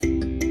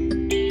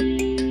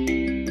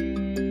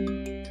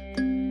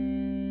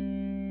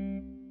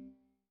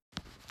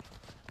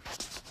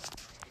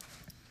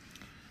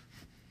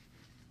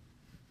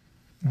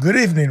Good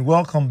evening.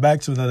 Welcome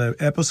back to another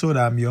episode.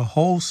 I'm your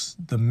host,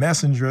 the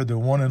messenger, the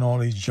one and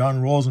only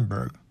John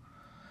Rosenberg.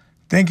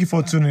 Thank you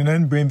for tuning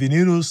in.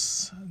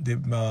 Bienvenidos.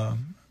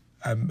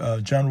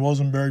 I'm John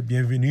Rosenberg.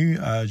 Bienvenue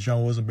à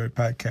John Rosenberg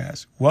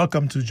Podcast.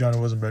 Welcome to John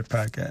Rosenberg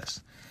Podcast.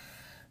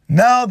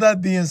 Now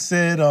that being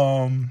said,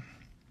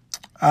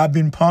 I've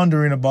been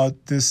pondering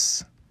about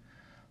this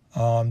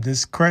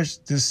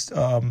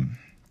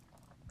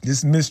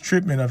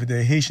mistreatment of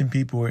the Haitian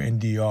people in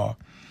DR.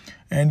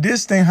 And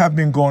this thing have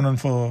been going on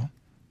for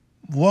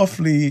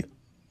roughly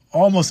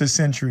almost a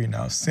century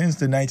now, since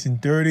the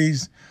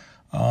 1930s,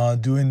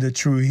 during the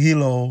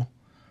Trujillo.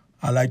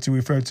 I like to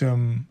refer to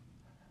him,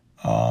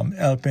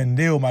 El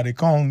Pendejo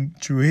Maricón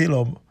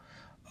Trujillo,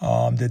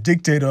 the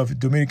dictator of the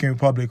Dominican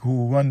Republic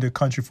who run the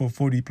country for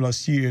 40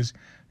 plus years,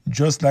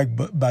 just like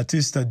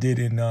Batista did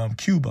in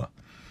Cuba.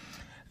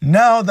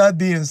 Now, that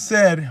being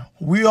said,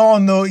 we all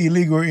know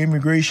illegal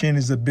immigration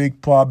is a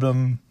big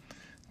problem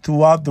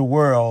throughout the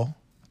world,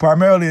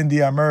 primarily in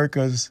the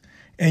Americas.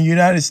 In the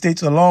United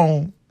States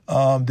alone,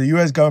 the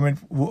U.S. government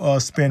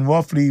spent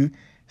roughly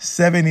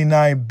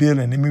 $79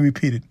 billion. Let me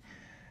repeat it.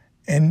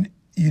 And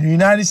the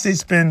United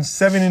States spends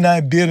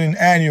 $79 billion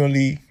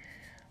annually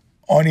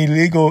on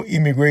illegal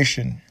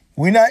immigration.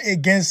 We're not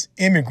against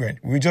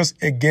immigrants. We're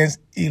just against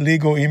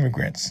illegal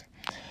immigrants.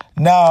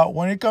 Now,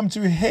 when it comes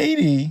to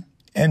Haiti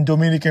and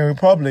Dominican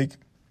Republic,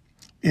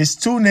 it's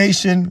two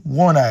nations,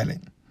 one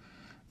island.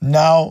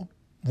 Now,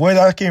 where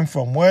that came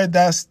from, where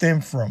that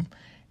stemmed from.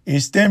 It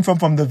stemmed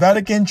from the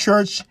Vatican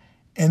Church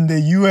and the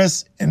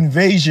U.S.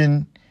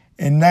 invasion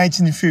in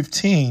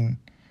 1915.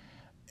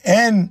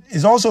 And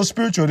it's also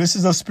spiritual. This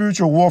is a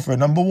spiritual warfare.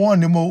 Number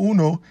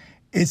uno,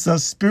 it's a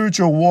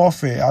spiritual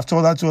warfare. I've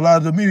told that to a lot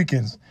of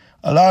Dominicans.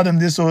 A lot of them,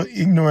 they're so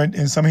ignorant,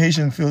 and some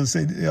Haitians feel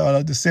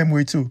the same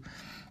way too.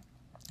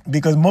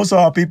 Because most of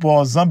our people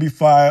are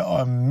zombified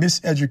or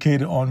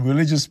miseducated on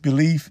religious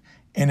belief,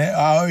 and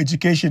our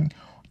education,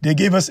 they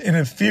gave us an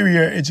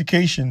inferior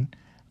education,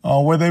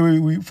 whether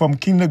we from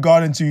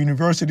kindergarten to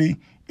university,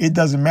 it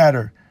doesn't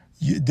matter.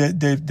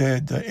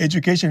 The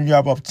education you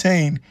have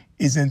obtained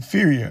is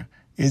inferior.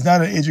 It's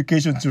not an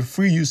education to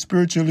free you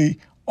spiritually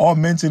or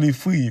mentally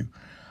free you.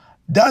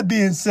 That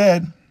being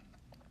said,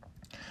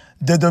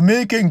 the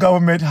Dominican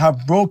government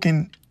have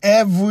broken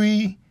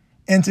every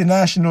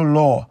international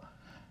law.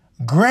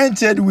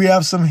 Granted, we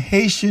have some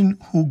Haitian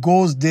who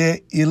goes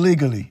there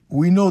illegally.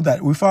 We know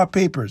that with our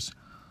papers.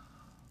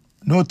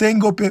 No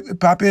tengo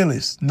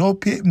papeles, no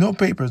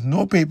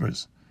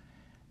papers.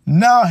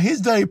 Now,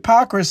 here's the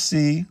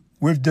hypocrisy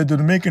with the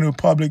Dominican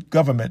Republic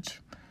government.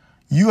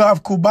 You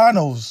have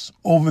Cubanos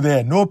over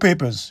there, no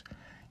papers.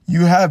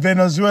 You have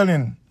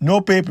Venezuelan,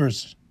 no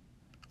papers.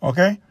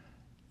 Okay?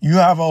 You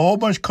have a whole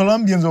bunch of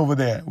Colombians over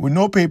there with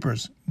no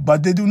papers.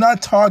 But they do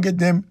not target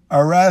them,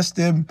 harass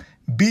them,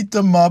 beat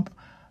them up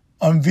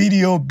on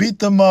video, beat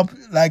them up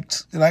like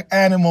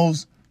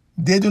animals.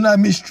 They do not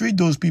mistreat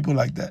those people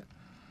like that.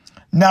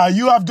 Now,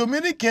 you have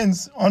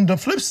Dominicans on the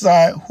flip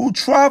side who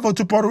travel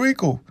to Puerto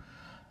Rico.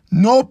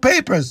 No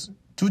papers.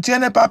 Tu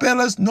tienes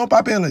papeles? No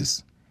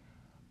papeles.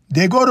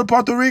 They go to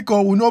Puerto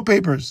Rico with no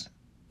papers.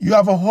 You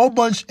have a whole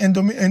bunch in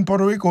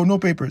Puerto Rico, no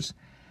papers.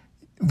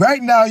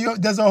 Right now,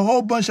 there's a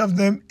whole bunch of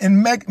them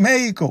in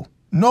Mexico,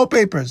 no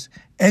papers.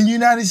 In the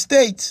United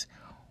States,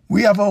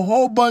 we have a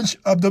whole bunch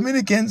of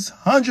Dominicans,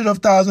 hundreds of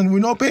thousands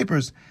with no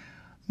papers.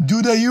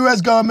 Do the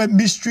U.S. government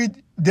mistreat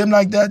them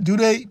like that? Do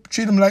they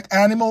treat them like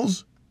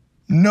animals?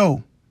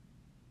 No.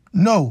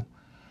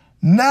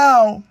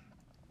 Now,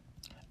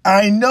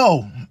 I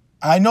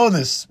know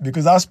this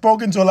because I've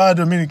spoken to a lot of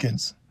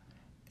Dominicans.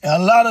 A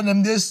lot of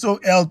them, they're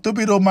so el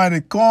tupido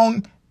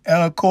maricón,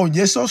 el con.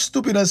 They're so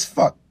stupid as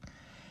fuck.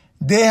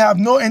 They have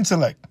no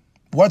intellect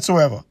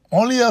whatsoever.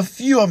 Only a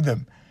few of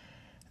them.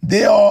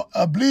 They are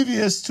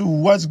oblivious to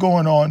what's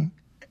going on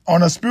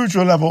a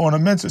spiritual level, on a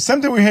mental. Same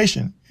thing with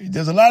Haitian.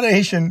 There's a lot of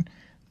Haitian,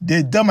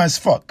 they're dumb as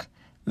fuck.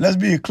 Let's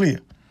be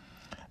clear.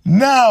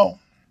 Now,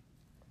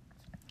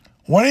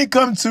 when it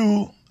comes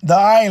to the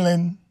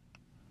island,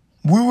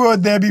 we were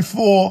there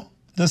before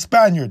the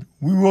Spaniard.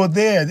 We were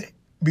there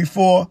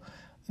before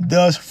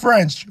the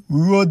French.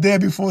 We were there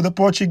before the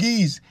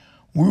Portuguese.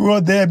 We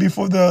were there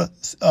before the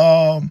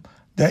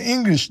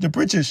English, the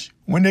British,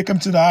 when they come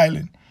to the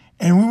island.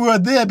 And we were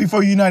there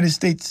before the United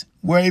States,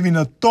 where even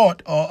a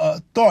thought,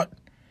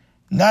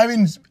 not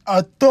even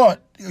a thought,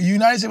 the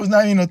United States was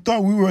not even a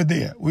thought, we were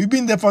there. We've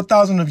been there for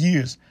thousands of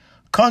years,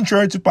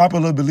 contrary to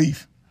popular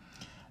belief.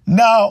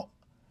 Now,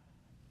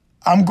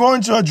 I'm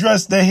going to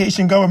address the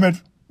Haitian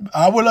government.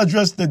 I will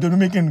address the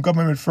Dominican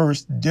government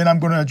first, then I'm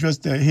going to address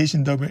the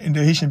Haitian government and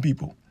the Haitian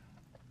people.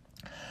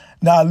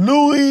 Now,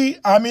 Luis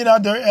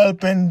Abinader El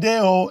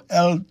Pendejo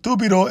El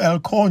Tupido El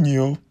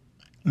Coño,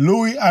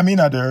 Luis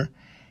Abinader,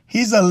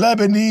 he's a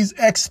Lebanese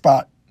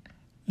expat.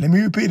 Let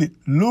me repeat it.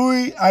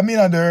 Luis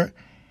Abinader,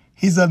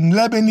 he's a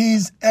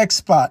Lebanese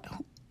expat.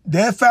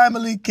 Their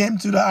family came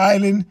to the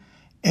island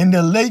in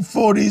the late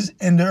 40s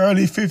and the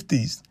early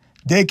 50s.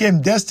 They came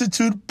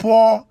destitute,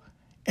 poor,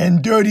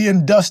 and dirty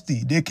and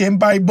dusty. They came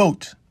by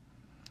boat.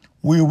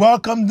 We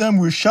welcomed them,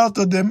 we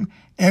sheltered them,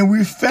 and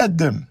we fed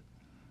them.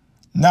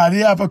 Now they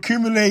have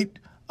accumulated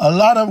a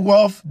lot of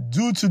wealth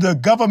due to the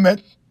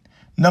government.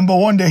 Number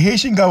one, the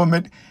Haitian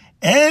government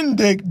and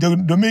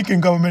the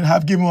Dominican government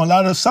have given a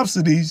lot of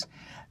subsidies.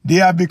 They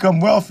have become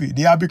wealthy.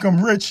 They have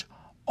become rich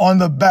on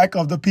the back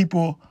of the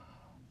people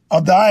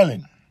of the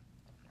island.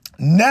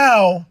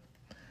 Now,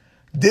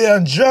 the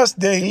injustice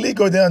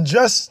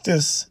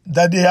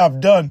that they have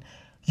done,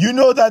 you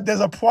know that there's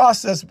a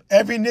process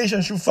every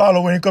nation should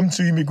follow when it comes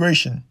to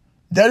immigration.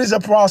 There is a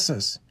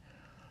process.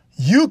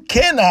 You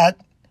cannot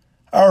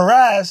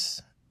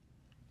harass,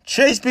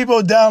 chase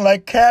people down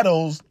like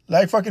cattle,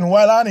 like fucking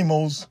wild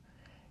animals,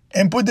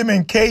 and put them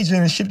in cages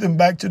and ship them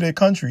back to their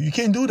country. You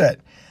can't do that.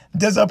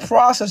 There's a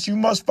process you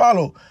must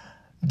follow.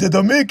 The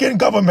Dominican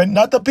government,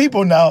 not the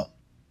people now,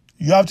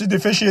 you have to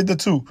differentiate the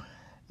two.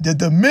 The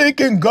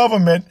Dominican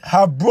government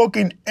have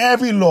broken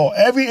every law,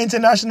 every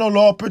international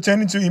law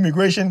pertaining to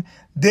immigration.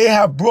 They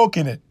have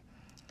broken it.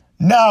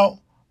 Now,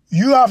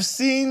 you have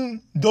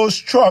seen those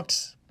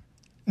trucks.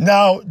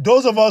 Now,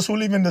 those of us who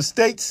live in the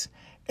States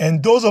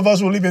and those of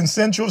us who live in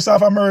Central,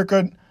 South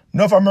America,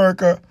 North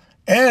America,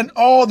 and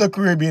all the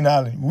Caribbean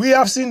islands, we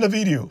have seen the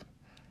video.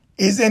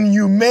 It's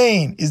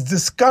inhumane. It's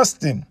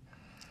disgusting.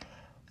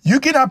 You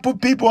cannot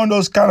put people on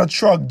those kind of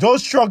trucks.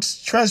 Those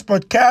trucks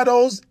transport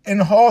cattle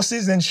and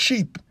horses and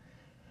sheep.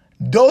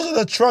 Those are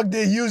the trucks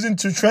they're using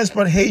to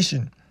transport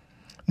Haitian.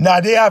 Now,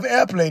 they have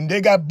airplanes.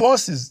 They got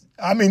buses.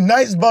 I mean,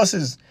 nice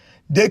buses.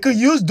 They could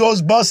use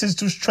those buses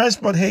to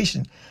transport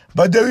Haitian.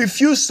 But they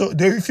refuse to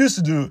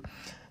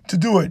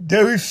do it.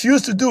 They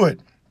refuse to do it.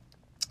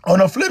 On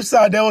the flip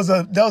side, there was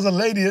a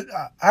lady,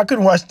 I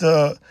couldn't watch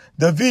the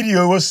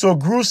video. It was so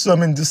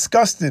gruesome and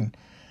disgusting.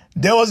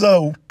 There was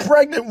a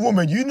pregnant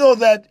woman. You know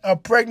that a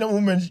pregnant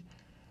woman,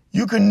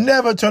 you can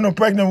never turn a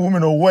pregnant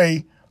woman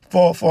away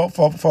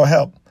for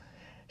help.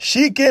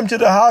 She came to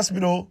the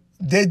hospital.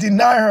 They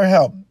deny her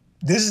help.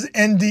 This is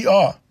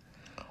NDR.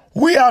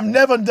 We have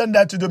never done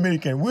that to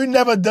Dominican. We've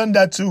never done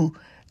that to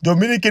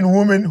Dominican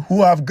women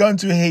who have gone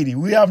to Haiti.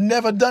 We have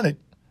never done it.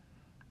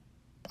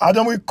 I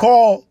don't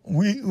recall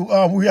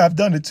we have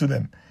done it to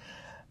them.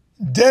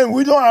 Then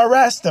we don't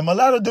harass them. A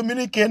lot of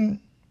Dominican,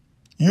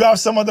 you have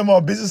some of them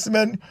are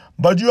businessmen,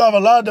 but you have a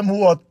lot of them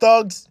who are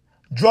thugs,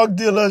 drug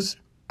dealers,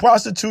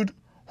 prostitutes,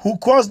 who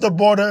cross the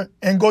border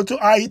and go to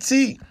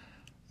IET.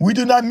 We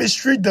do not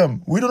mistreat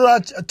them. We do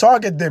not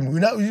target them.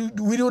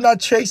 We do not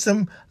chase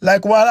them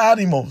like wild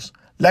animals,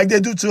 like they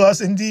do to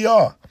us in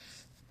DR.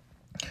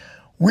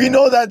 We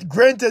know that,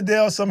 granted,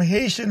 there are some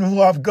Haitians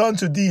who have gone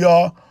to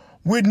DR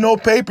with no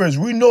papers.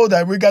 We know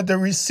that. We got the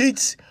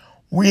receipts,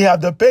 we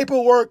have the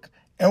paperwork,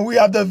 and we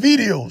have the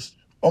videos.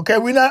 Okay,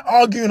 we're not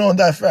arguing on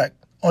that fact,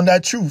 on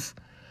that truth.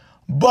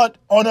 But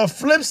on the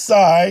flip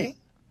side,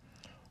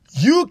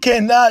 you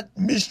cannot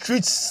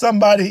mistreat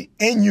somebody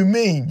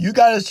inhumane. You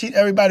got to treat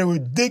everybody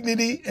with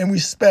dignity and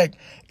respect.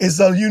 It's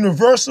a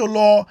universal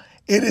law.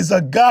 It is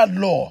a God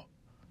law.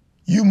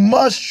 You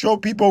must show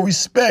people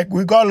respect,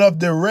 regardless of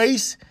their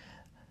race,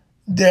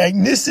 their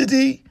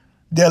ethnicity,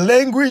 their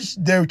language,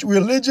 their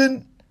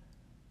religion,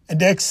 and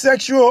their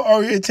sexual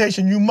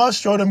orientation. You must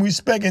show them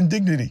respect and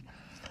dignity.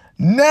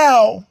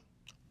 Now,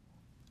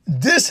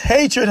 this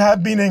hatred has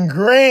been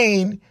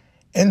ingrained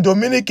in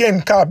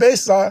Dominican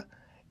cabeza,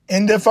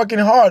 in their fucking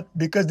heart,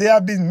 because they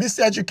have been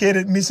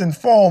miseducated,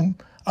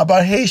 misinformed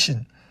about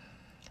Haitian.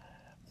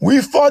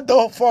 We fought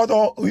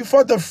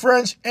the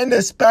French and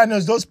the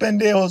Spaniards, those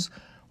pendejos.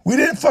 We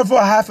didn't fight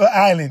for half an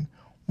island.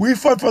 We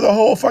fought for the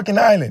whole fucking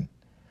island.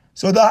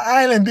 So the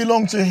island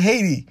belonged to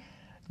Haiti.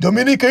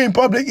 Dominican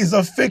Republic is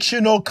a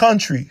fictional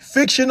country.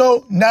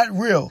 Fictional, not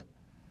real.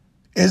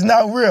 It's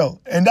not real.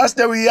 And that's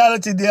the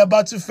reality they're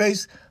about to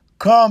face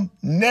come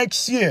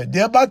next year.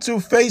 They're about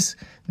to face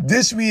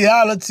this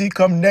reality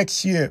come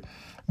next year,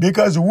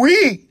 because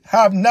we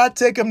have not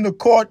taken him to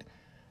court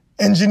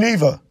in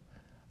Geneva.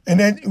 And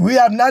then we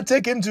have not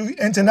taken him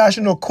to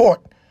international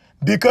court,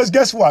 because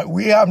guess what?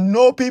 We have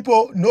no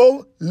people,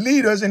 no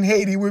leaders in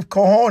Haiti with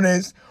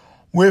cojones,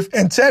 with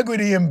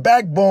integrity and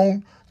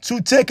backbone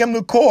to take him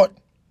to court.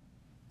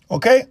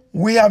 Okay?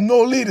 We have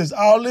no leaders.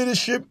 Our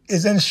leadership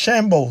is in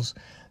shambles.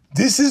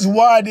 This is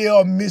why they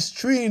are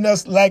mistreating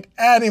us like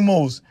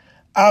animals.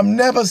 I've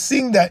never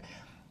seen that.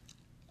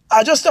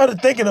 I just started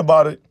thinking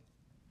about it.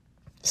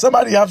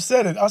 Somebody have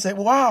said it. I said,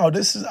 wow,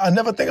 I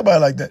never think about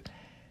it like that.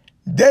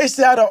 They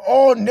say out of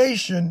all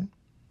nation,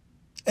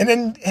 and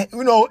then,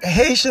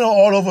 Haitian are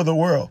all over the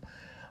world.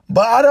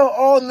 But out of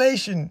all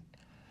nation,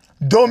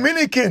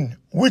 Dominican,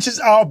 which is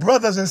our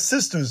brothers and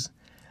sisters,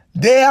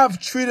 they have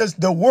treated us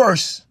the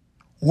worst.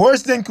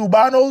 Worse than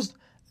Cubanos,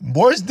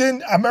 worse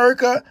than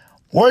America,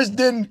 worse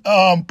than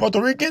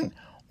Puerto Rican,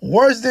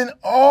 worse than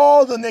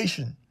all the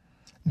nation.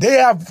 They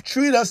have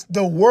treated us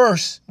the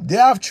worst. They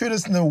have treated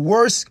us in the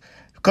worst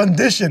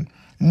condition.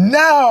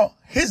 Now,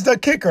 here's the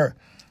kicker.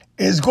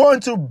 It's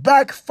going to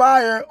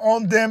backfire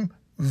on them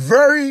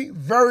very,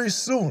 very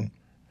soon.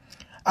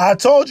 I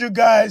told you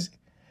guys,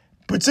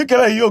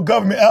 particularly your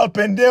government, El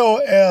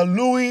Pendejo, El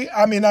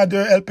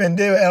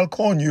Pendejo, El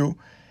Coño,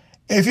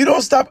 If you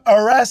don't stop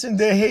harassing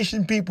the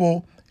Haitian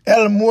people,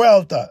 el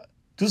muerta,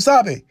 tu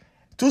sabe,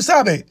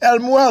 el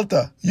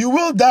muerta, you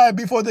will die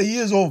before the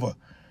year's over.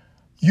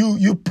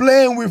 You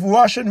playing with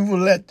Russian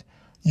roulette.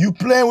 You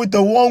playing with the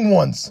wrong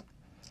ones.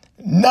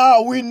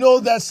 Now we know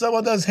that some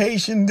of those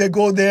Haitians, they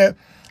go there,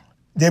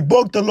 they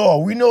broke the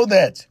law. We know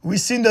that. We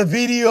seen the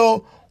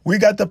video. We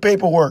got the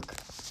paperwork.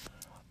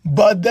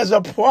 But there's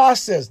a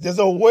process. There's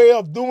a way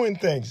of doing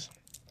things.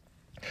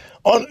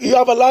 You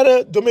have a lot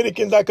of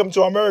Dominicans that come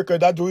to America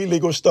that do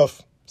illegal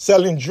stuff.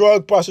 Selling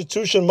drug,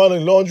 prostitution, money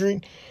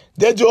laundering.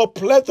 They do a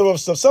plethora of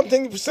stuff.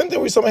 Something with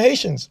some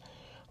Haitians.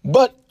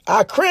 But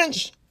I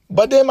cringe.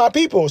 But they're my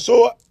people.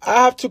 So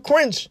I have to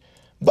cringe.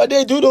 But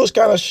they do those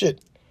kind of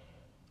shit.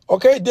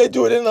 Okay? They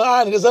do it in the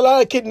island. There's a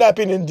lot of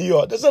kidnapping in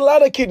DR. There's a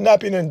lot of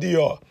kidnapping in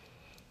DR.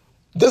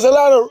 There's a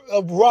lot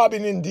of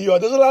robbing in DR.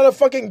 There's a lot of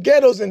fucking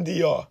ghettos in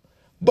DR.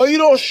 But you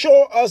don't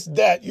show us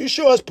that. You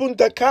show us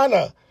Punta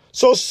Cana,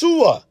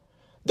 Sosua.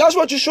 That's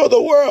what you show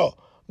the world.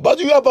 But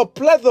you have a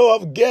plethora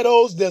of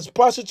ghettos. There's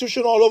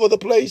prostitution all over the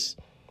place.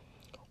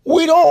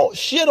 We don't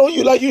shit on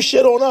you like you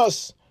shit on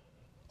us.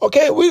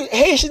 Okay?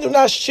 Haitians do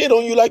not shit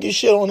on you like you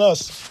shit on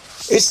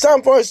us. It's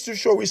time for us to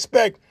show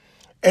respect.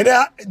 And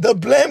the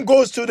blame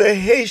goes to the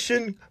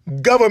Haitian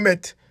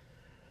government.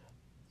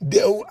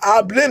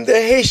 I blame the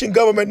Haitian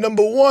government,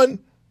 number one,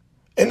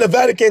 in the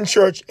Vatican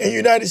Church in the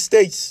United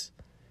States.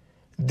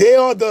 They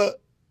are the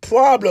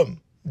problem.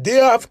 They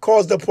have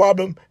caused the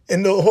problem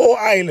in the whole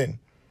island.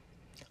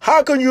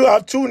 How can you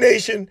have two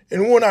nations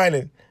in one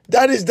island?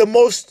 That is the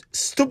most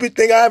stupid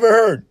thing I ever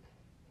heard.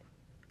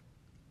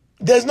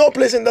 There's no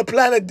place in the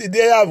planet that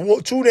they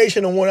have two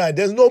nations in one island.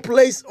 There's no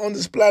place on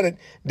this planet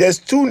there's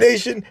two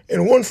nations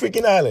in one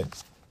freaking island.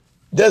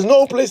 There's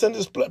no place on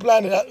this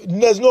planet.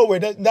 There's nowhere.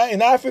 Not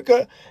in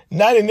Africa,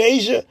 not in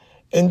Asia,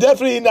 and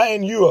definitely not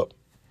in Europe.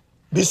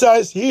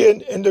 Besides here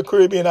in the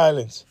Caribbean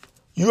islands.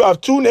 You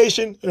have two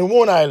nations in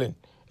one island.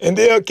 And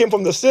they came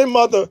from the same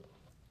mother.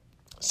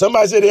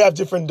 Somebody said they have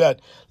different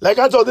dad. Like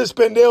I told this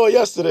pendejo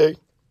yesterday,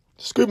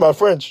 excuse my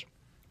French.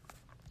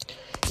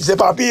 He said,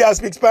 Papi, I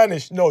speak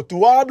Spanish. No, tu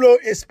hablo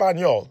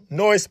español,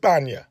 no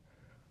España.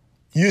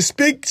 You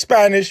speak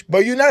Spanish,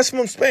 but you're not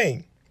from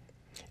Spain.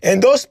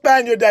 And those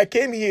Spaniards that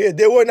came here,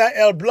 they were not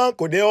El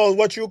Blanco. They were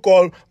what you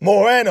call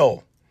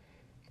Moreno.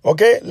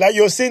 Okay? Like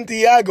your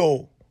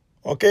Santiago.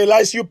 Okay?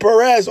 Like you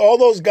Perez, all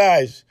those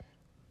guys.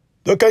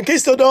 The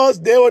conquistadors,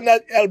 they were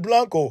not El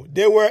Blanco.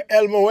 They were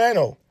El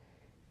Moreno.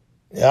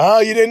 Yeah,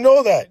 you didn't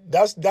know that.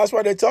 That's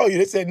what they told you.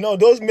 They said, no,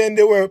 those men,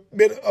 they were a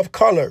bit of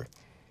color.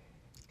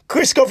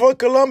 Christopher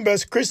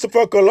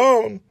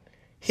Colon,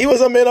 he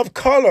was a man of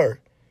color.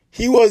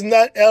 He was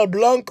not El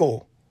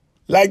Blanco,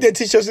 like they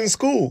teach us in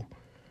school.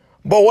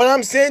 But what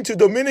I'm saying to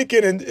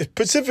Dominican, and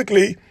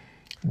specifically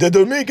the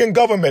Dominican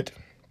government,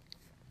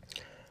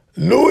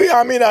 Luis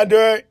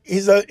Abinader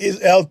is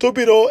El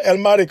Tupido El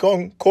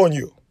Maricón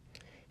Coño.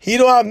 He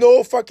don't have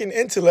no fucking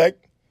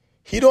intellect.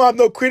 He don't have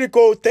no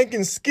critical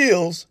thinking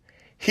skills.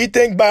 He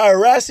think by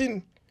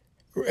harassing,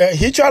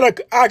 he try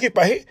to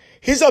occupy,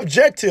 his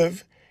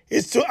objective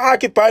is to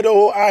occupy the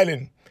whole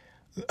island.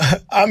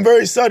 I'm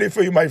very sorry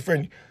for you, my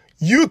friend.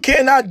 You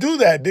cannot do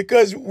that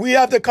because we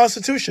have the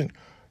Constitution.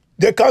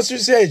 The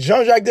Constitution says,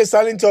 Jean-Jacques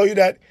Dessalines told you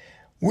that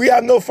we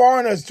have no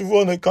foreigners to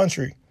run the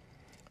country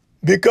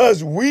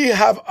because we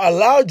have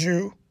allowed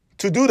you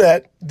to do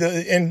that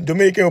in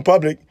Dominican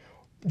Republic.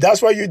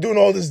 That's why you're doing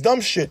all this dumb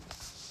shit.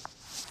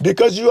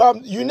 Because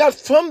you're not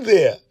from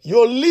there.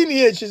 Your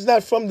lineage is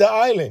not from the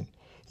island.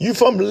 You're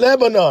from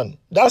Lebanon.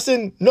 That's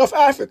in North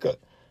Africa.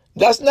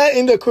 That's not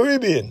in the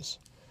Caribbean.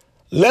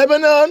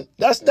 Lebanon,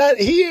 that's not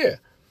here.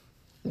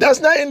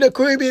 That's not in the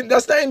Caribbean.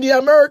 That's not in the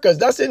Americas.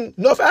 That's in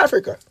North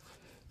Africa.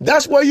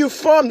 That's where you're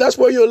from. That's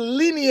where your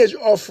lineage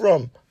are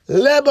from.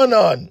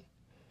 Lebanon.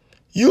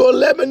 You're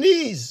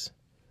Lebanese.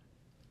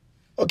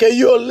 Okay,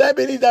 you're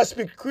Lebanese that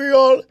speak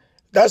Creole,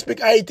 that speak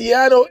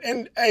Haitiano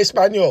and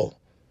Espanol.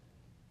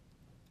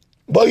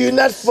 But you're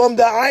not from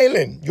the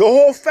island. Your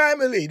whole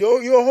family,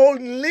 your whole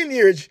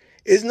lineage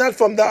is not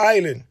from the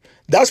island.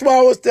 That's why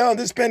I was telling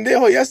this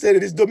pendejo yesterday,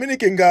 this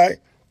Dominican guy.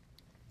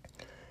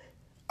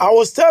 I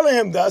was telling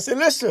him that. I said,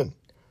 listen,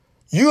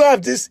 you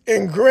have this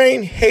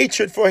ingrained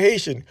hatred for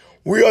Haitian.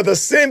 We are the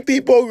same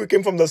people. We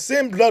came from the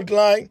same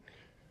bloodline.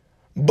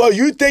 But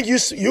you think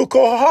you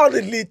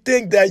cold-heartedly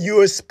think that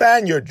you're a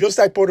Spaniard. Just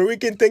like Puerto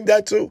Rican think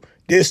that too.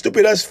 They're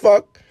stupid as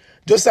fuck.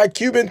 Just like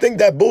Cuban think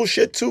that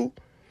bullshit too.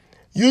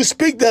 You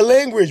speak the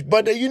language,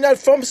 but you're not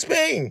from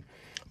Spain.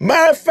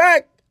 Matter of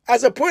fact,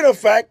 as a point of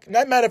fact,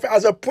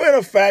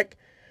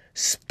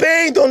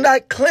 Spain do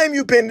not claim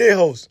you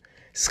pendejos.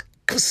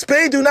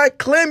 Spain do not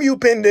claim you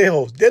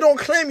pendejos. They don't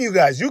claim you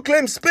guys. You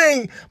claim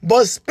Spain,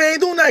 but Spain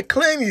do not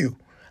claim you.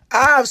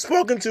 I have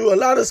spoken to a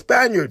lot of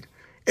Spaniards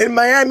in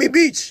Miami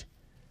Beach.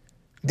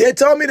 They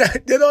tell me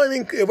that they don't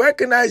even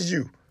recognize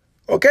you.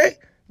 Okay?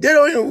 They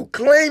don't even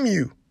claim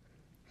you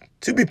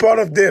to be part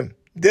of them.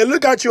 They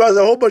look at you as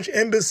a whole bunch of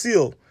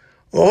imbecile,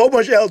 a whole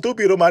bunch of El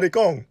Tupido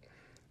Maricón.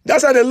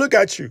 That's how they look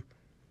at you.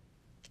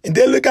 And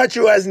they look at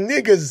you as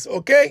niggas,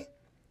 okay?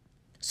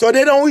 So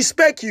they don't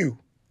respect you.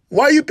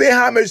 Why you pay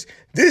homage?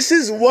 This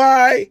is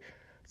why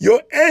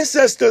your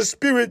ancestor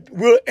spirit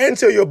will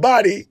enter your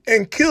body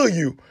and kill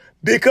you.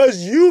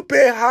 Because you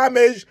pay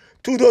homage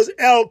to those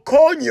El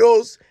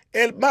Coños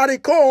and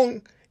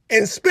Maricón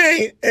in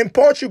Spain and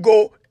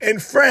Portugal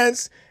and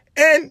France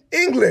and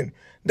England.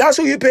 That's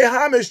who you pay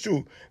homage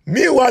to.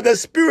 Meanwhile, the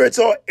spirits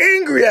are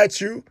angry at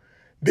you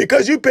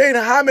because you paying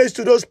homage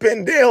to those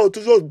pendejos, to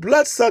those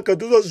bloodsuckers,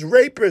 to those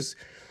rapists,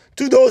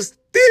 to those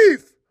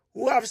thieves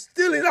who have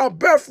stolen our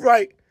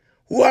birthright,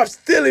 who have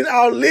stolen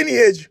our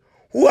lineage,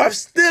 who have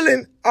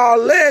stolen our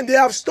land. They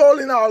have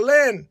stolen our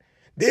land.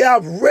 They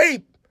have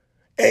raped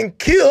and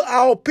killed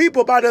our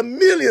people by the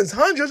millions,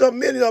 hundreds of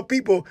millions of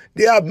people.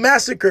 They have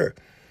massacred.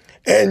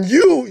 And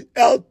you,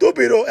 El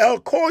Tupido, El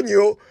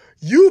Coño,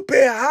 you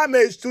pay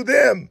homage to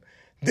them.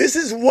 This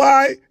is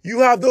why you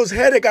have those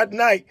headaches at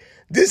night.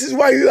 This is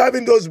why you're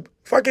having those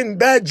fucking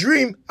bad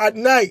dreams at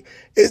night.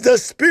 It's the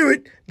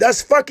spirit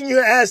that's fucking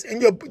your ass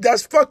and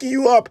that's fucking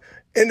you up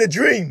in the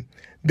dream.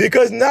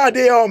 Because now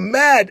they are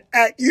mad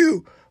at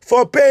you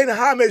for paying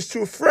homage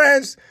to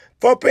France,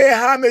 for paying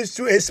homage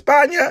to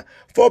España,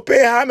 for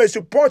paying homage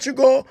to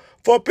Portugal,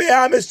 for paying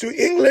homage to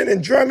England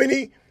and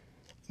Germany.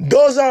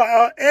 Those are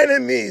our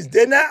enemies.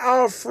 They're not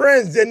our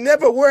friends. They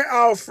never were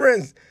our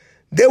friends.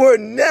 They were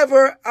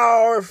never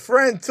our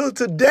friend till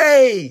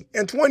today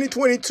in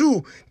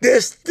 2022. They're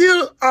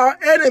still our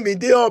enemy.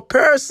 They are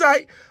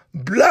parasite,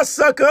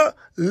 bloodsucker,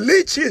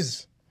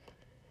 leeches.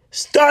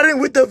 Starting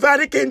with the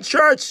Vatican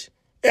Church,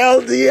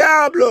 El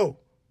Diablo,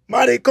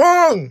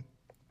 Maricón.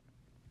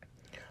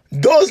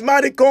 Dos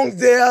Maricones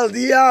de El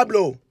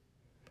Diablo.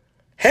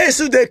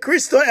 Jesús de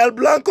Cristo el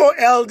Blanco,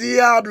 El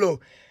Diablo.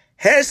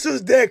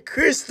 Jesús de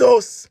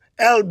Cristos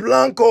el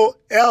Blanco,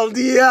 El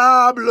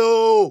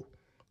Diablo.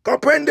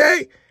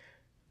 Comprende?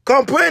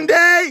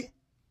 Comprende?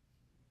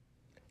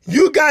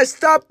 You guys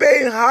stop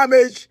paying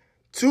homage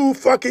to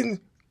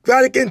fucking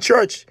Vatican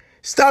Church.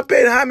 Stop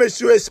paying homage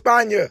to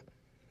España.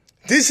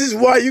 This is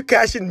why you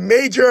cashing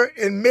major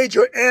and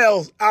major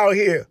L's out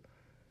here.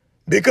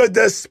 Because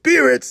the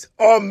spirits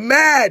are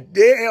mad.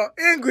 They are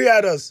angry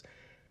at us.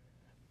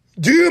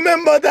 Do you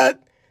remember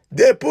that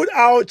they put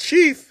our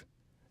chief,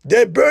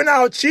 they burn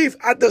our chief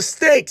at the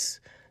stakes?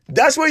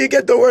 That's where you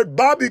get the word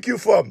barbecue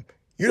from.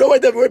 You know where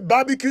the word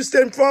barbecue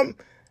stemmed from?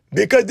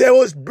 Because they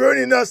was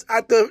burning us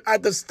at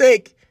the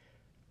stake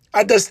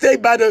by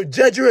the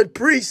Jesuit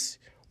priests.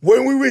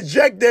 When we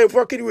reject their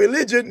fucking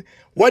religion,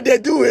 what they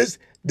do is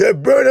they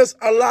burn us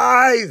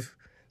alive.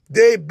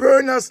 They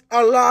burn us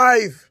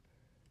alive.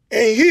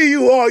 And here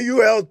you are,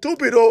 you El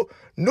Tupido,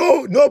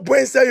 no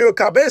brain cell in your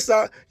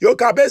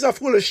cabeza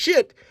full of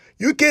shit.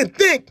 You can't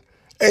think,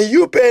 and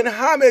you paying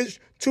homage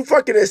to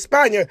fucking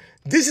España.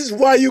 This is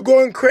why you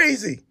going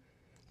crazy.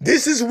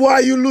 This is why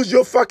you lose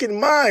your fucking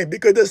mind,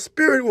 because the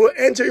spirit will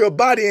enter your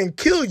body and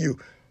kill you.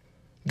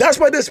 That's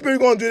what the spirit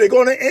going to do. They're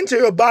going to enter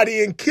your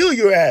body and kill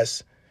your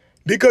ass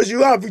because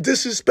you have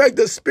disrespect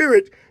the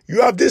spirit. You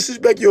have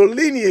disrespect your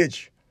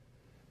lineage.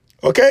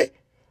 Okay?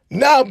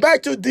 Now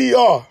back to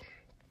DR.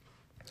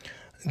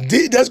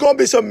 There's going to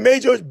be some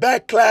major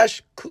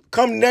backlash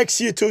come next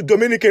year to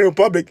Dominican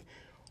Republic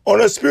on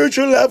a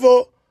spiritual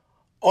level,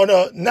 on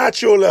a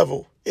natural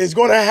level. It's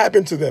going to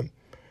happen to them.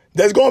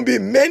 There's going to be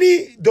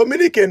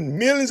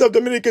millions of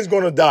Dominicans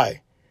going to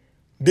die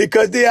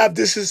because they have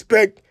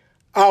disrespect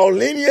our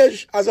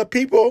lineage as a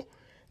people.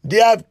 They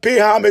have paid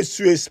homage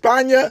to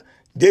España.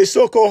 They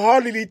so-called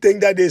hardly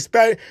think that they're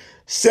Spanish.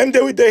 Same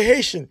thing with the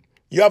Haitian.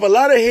 You have a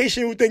lot of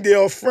Haitians who think they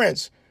are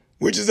French,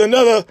 which is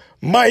another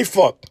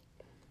mindfuck.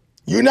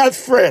 You're not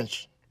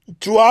French.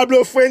 Tu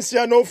hablo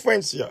Francia, no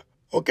Francia.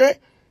 Okay?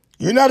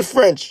 You're not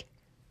French.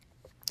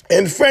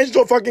 And French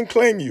don't fucking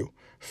claim you.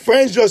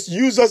 French just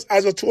use us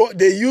as a tool.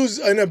 They use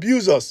and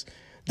abuse us.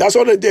 That's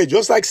what they did.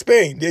 Just like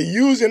Spain. They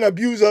use and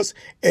abuse us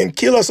and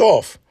kill us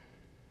off.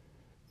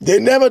 They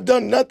never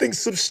done nothing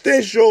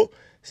substantial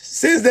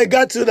since they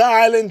got to the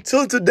island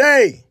till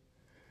today.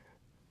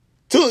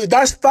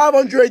 That's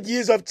 500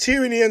 years of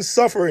tyranny and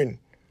suffering.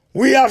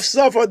 We have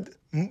suffered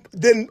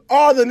than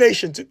all the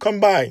nations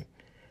combined.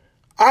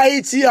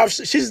 Haiti,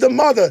 she's the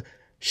mother.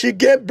 She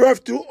gave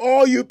birth to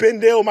all you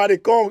pendejo,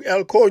 maricón,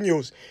 el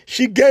coños.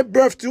 She gave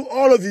birth to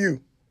all of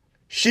you.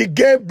 She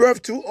gave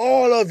birth to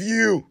all of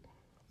you.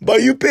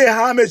 But you pay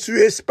homage to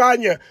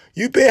España.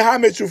 You pay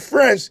homage to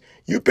France.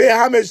 You pay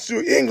homage to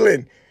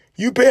England.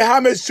 You pay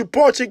homage to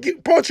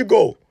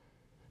Portugal.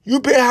 You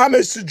pay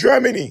homage to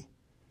Germany.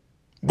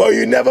 But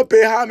you never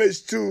pay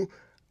homage to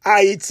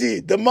Haiti,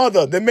 the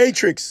mother, the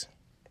matrix.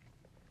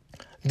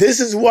 This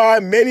is why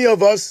many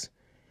of us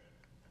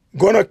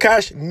gonna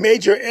cash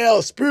major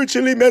L's,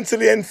 spiritually,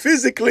 mentally, and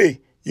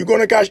physically. You're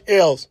gonna cash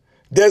L's.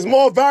 There's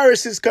more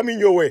viruses coming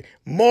your way.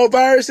 More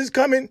viruses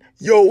coming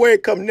your way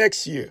come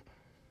next year.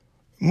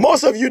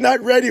 Most of you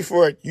not ready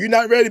for it. You're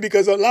not ready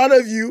because a lot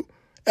of you,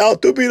 El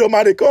Tupido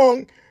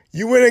Maricón,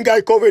 you went and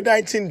got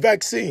COVID-19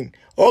 vaccine.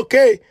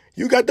 Okay,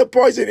 you got the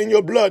poison in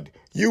your blood.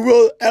 You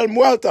will, El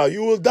Muerta,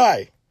 you will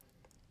die.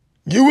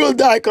 You will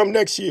die come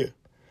next year.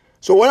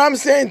 So what I'm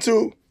saying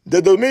to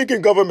the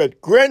Dominican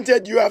government.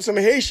 Granted, you have some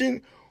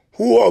Haitian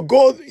who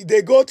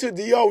they go to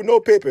DR with no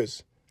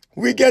papers.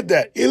 We get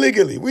that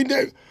illegally. We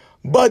do.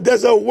 But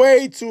there's a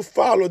way to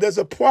follow. There's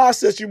a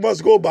process you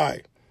must go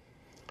by.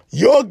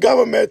 Your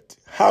government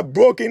have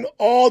broken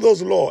all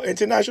those laws,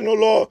 international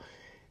law,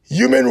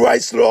 human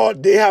rights law.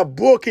 They have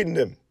broken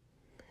them.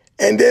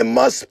 And they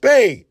must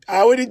pay.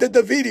 I already did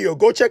the video.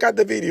 Go check out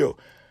the video.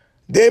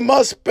 They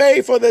must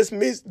pay for this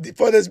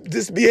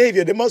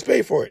behavior. They must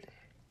pay for it.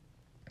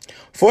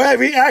 For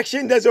every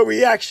action, there's a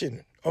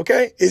reaction.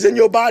 Okay? It's in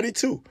your body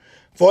too.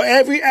 For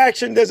every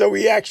action, there's a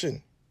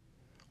reaction.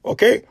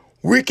 Okay?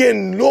 We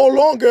can no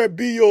longer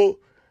be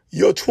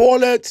your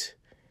toilet,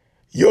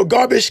 your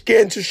garbage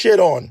can to shit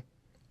on.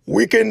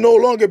 We can no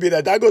longer be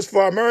that. That goes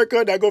for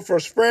America. That goes for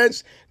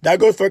France. That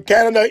goes for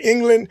Canada,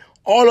 England,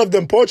 all of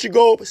them,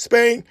 Portugal,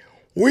 Spain.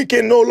 We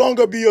can no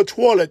longer be your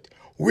toilet.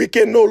 We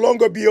can no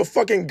longer be your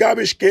fucking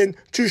garbage can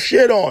to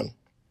shit on.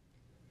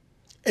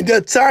 And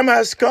the time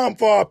has come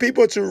for our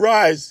people to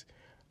rise,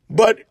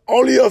 but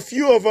only a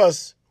few of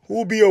us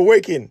will be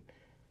awakened.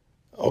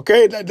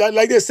 Okay?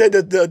 Like they said,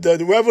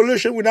 the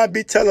revolution will not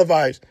be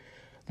televised.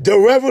 The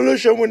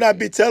revolution will not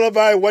be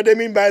televised. What they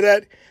mean by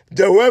that?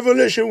 The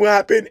revolution will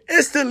happen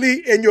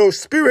instantly in your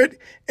spirit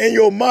and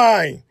your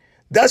mind.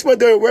 That's what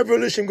the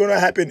revolution going to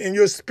happen, in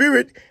your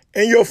spirit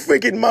and your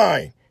freaking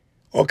mind.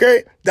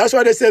 Okay? That's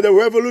why they said the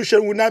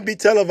revolution will not be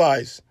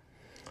televised.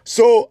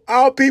 So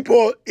our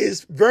people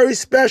is very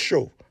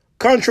special,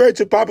 contrary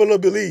to popular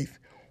belief.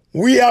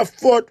 We have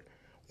fought,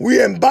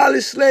 we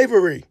abolished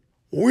slavery.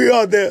 We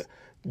are the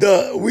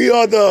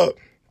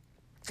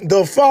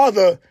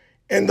father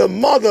and the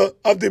mother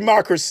of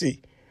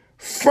democracy.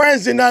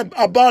 France did not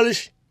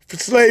abolish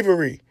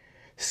slavery.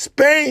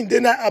 Spain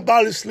did not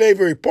abolish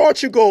slavery.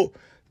 Portugal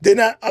did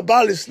not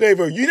abolish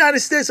slavery. United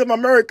States of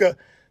America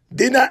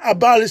did not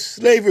abolish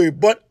slavery,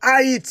 but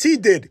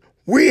IET did.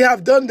 We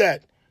have done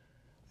that.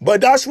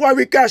 But that's why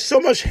we catch so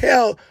much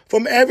hell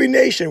from every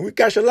nation. We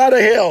catch a lot of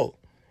hell.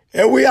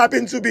 And we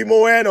happen to be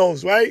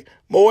Moanos, right?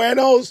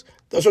 Moanos,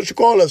 that's what you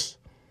call us.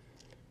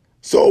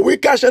 So we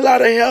catch a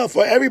lot of hell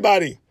for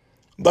everybody.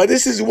 But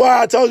this is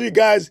why I told you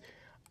guys,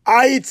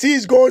 IET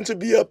is going to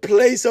be a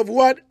place of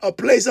what? A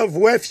place of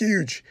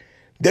refuge.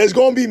 There's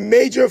going to be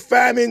major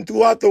famine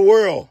throughout the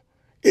world.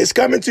 It's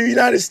coming to the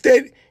United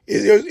States.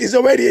 It's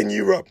already in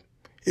Europe.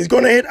 It's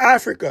going to hit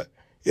Africa.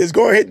 It's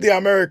going to hit the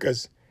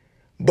Americas.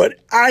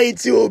 But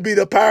IET will be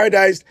the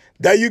paradise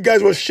that you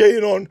guys were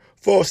shading on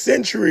for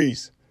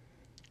centuries.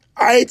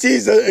 IET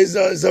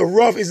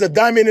is a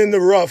diamond in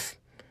the rough.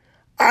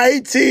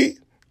 IET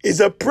is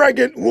a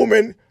pregnant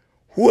woman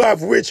who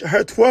have reached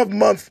her 12th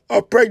month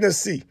of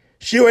pregnancy.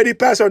 She already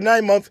passed her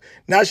 9 month.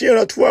 Now she's in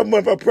her 12th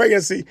month of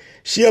pregnancy.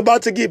 She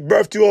about to give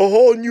birth to a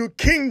whole new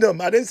kingdom.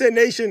 I didn't say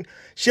nation.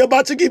 She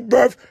about to give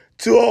birth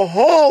to a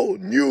whole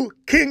new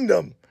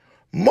kingdom.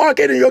 Mark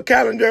it in your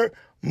calendar.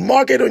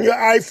 Mark it on your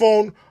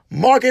iPhone.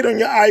 Mark it on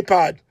your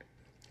iPod.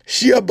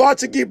 She about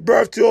to give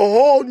birth to a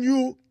whole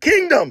new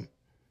kingdom.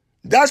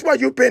 That's what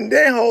you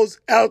pendejos,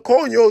 el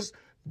coños,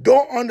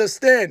 don't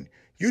understand.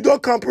 You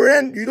don't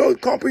comprehend. You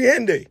don't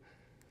comprehend it.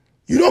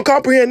 You don't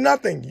comprehend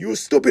nothing. You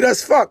stupid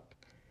as fuck.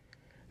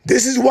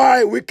 This is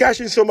why we're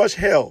catching so much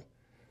hell.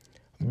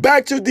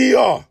 Back to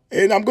DR,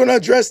 and I'm going to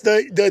address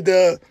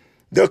the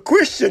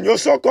Christian, your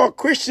so-called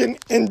Christian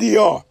in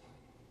DR.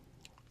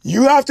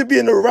 You have to be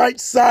in the right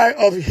side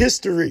of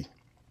history.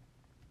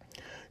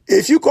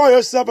 If you call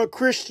yourself a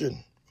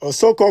Christian, or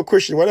so-called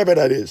Christian, whatever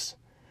that is,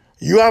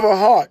 you have a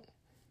heart.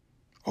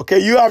 Okay,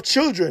 you have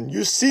children.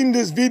 You've seen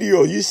this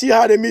video. You see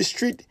how they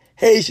mistreat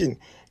Haitian,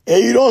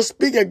 and you don't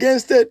speak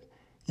against it,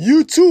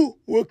 you too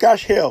will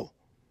catch hell.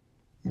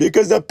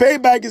 Because the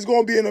payback is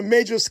going to be in a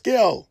major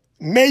scale.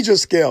 Major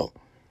scale.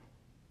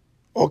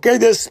 Okay,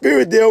 the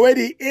spirit, they're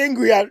already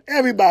angry at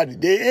everybody.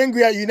 They're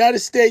angry at the United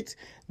States.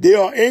 They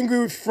are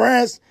angry with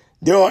France.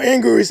 They are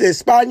angry with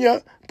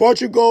España,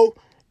 Portugal,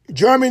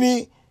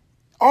 Germany,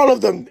 all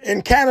of them.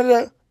 In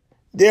Canada,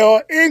 they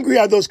are angry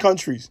at those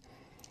countries.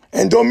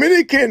 And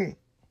Dominican,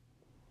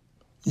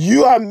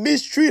 you have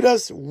mistreated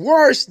us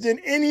worse than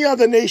any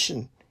other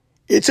nation.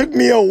 It took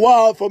me a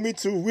while for me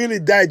to really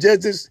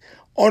digest this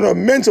on a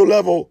mental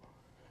level.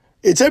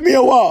 It took me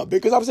a while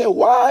because I'm saying,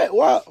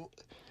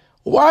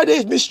 why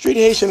they mistreat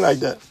Haitian like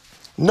that?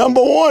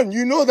 Number one,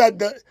 you know that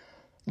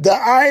the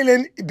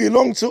island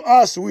belongs to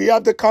us. We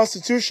have the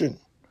Constitution.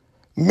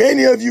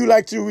 Many of you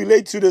like to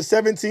relate to the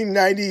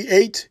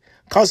 1798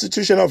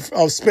 Constitution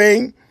of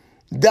Spain.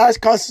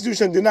 That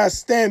Constitution did not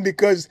stand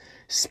because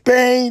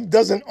Spain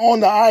doesn't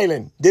own the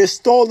island. They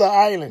stole the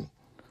island.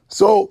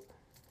 So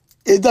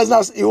it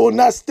will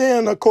not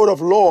stand in a court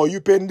of law. You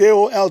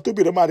pendejo el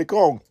tupido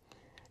maricón.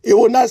 It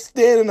will not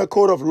stand in a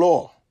court of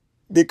law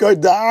because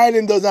the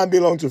island does not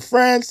belong to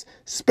France,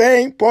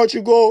 Spain,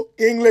 Portugal,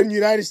 England,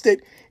 United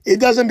States. It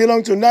doesn't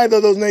belong to neither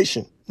of those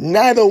nations,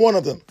 neither one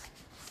of them.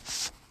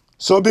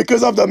 So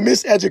because of the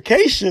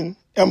miseducation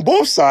on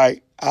both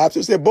sides, I have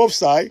to say both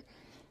sides,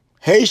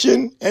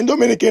 Haitian and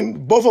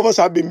Dominican, both of us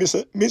have been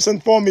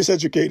misinformed,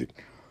 miseducated.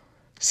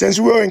 Since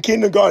we were in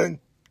kindergarten,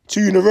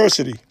 to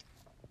university.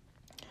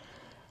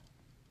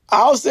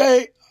 I'll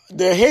say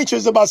the hatred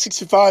is about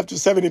 65 to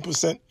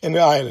 70% in the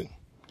island.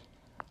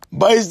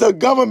 But it's the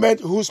government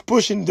who's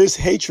pushing this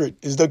hatred.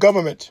 It's the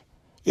government.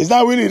 It's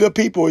not really the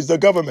people, it's the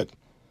government.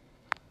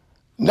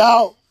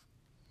 Now,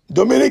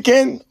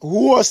 Dominican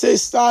who are say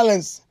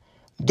silence,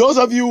 those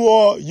of you who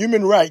are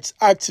human rights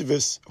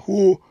activists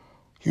who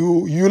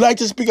you like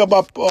to speak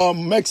about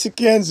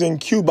Mexicans and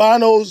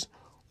Cubanos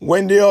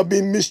when they are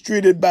being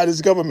mistreated by this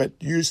government.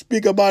 You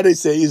speak about it,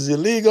 say it's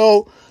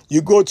illegal.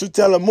 You go to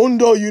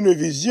Telemundo,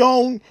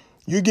 Univision,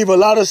 you give a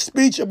lot of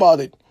speech about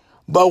it.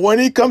 But when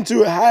it comes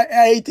to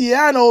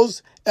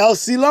Haitianos, el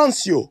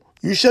silencio.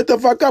 You shut the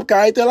fuck up,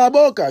 cállate la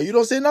boca. You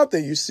don't say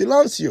nothing, you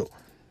silencio.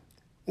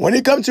 When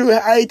it comes to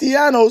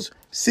Haitianos,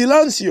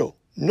 silencio.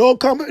 No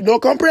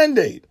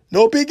comprende.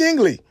 No speak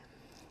English.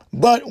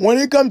 But when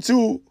it comes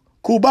to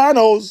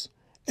Cubanos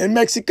and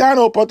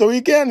Mexicano, Puerto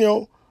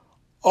Ricano,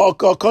 or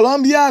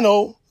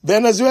Colombiano,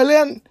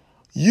 Venezuelan,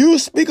 you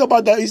speak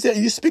about that.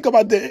 You speak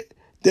about the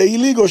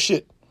illegal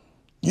shit.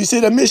 You say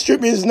the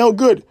mistreatment is no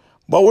good.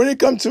 But when it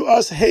comes to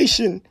us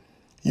Haitian,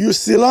 you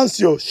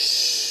silencio.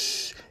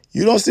 Shh.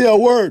 You don't say a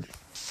word.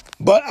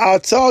 But I'll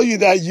tell you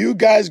that you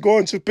guys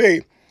going to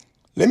pay.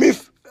 Let me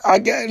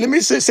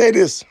say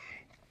this.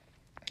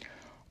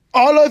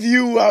 All of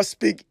you who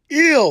speak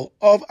ill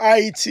of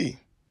Haiti,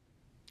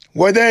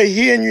 whether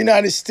here in the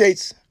United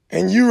States,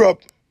 in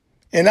Europe,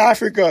 in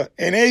Africa,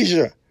 in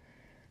Asia,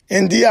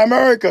 in the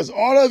Americas,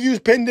 all of you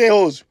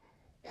pendejos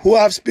who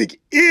have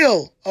speak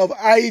ill of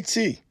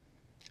Haiti,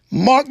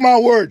 mark my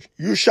word,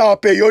 you shall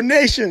pay. Your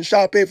nation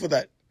shall pay for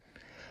that.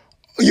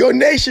 Your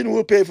nation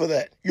will pay for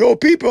that. Your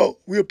people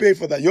will pay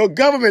for that. Your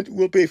government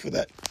will pay for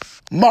that.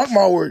 Mark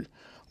my word.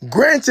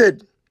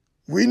 Granted,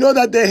 we know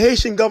that the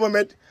Haitian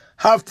government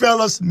have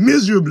failed us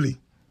miserably.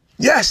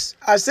 Yes,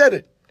 I said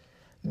it.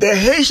 The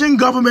Haitian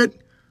government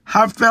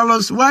have failed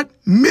us what?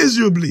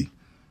 Miserably.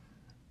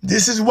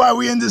 This is why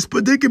we're in this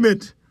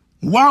predicament.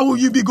 Why will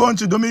you be going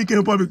to Dominican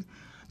Republic?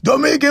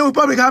 Dominican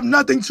Republic have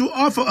nothing to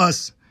offer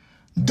us.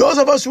 Those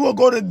of us who will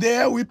go to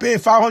there, we pay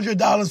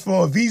 $500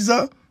 for a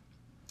visa.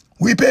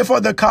 We pay for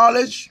the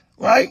college,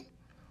 right?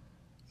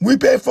 We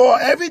pay for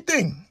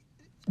everything.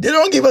 They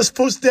don't give us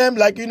food stamp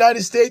like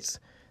United States.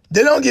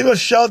 They don't give us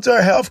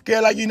shelter, health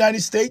care like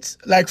United States,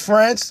 like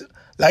France,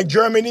 like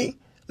Germany,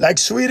 like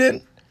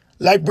Sweden,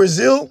 like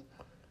Brazil,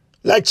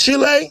 like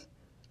Chile.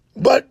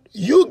 But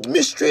you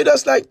mistreat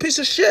us like piece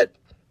of shit.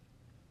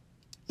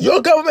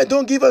 Your government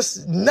don't give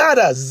us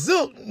nada,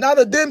 zilch, not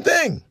a damn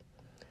thing.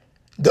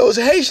 Those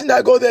Haitians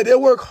that go there, they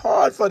work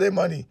hard for their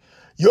money.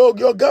 Your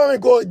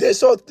government they're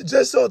so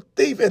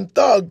thief and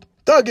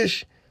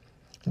thuggish.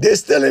 They're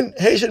stealing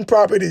Haitian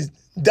properties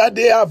that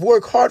they have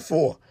worked hard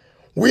for.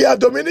 We have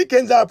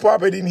Dominicans that have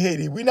property in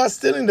Haiti. We're not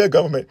stealing their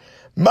government.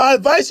 My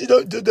advice to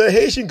the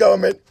Haitian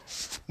government,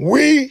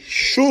 we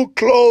should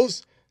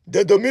close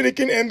the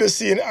Dominican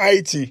embassy in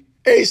Haiti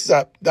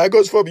ASAP. That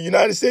goes for the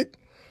United States.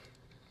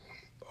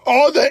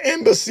 All the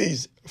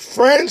embassies,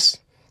 France,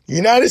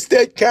 United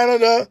States,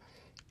 Canada,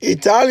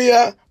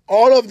 Italia,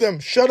 all of them,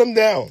 shut them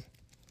down.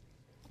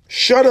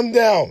 Shut them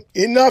down.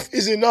 Enough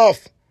is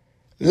enough.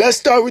 Let's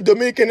start with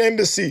Dominican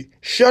embassy.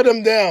 Shut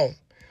them down.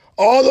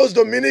 All those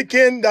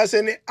Dominican that's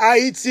in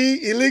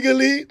Haiti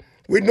illegally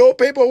with no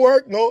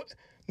paperwork,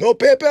 no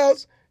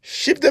papers,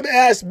 ship them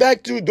ass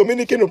back to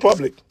Dominican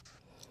Republic.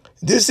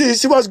 This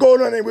is what's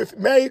going on with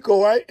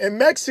Mexico, right? In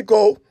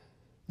Mexico,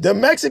 the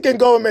Mexican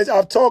government,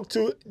 I've talked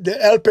to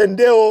the El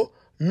Pendejo,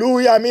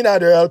 Luis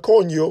Abinader, El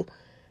Coño.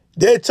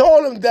 They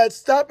told him that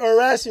stop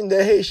harassing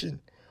the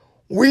Haitian.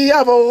 We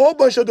have a whole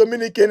bunch of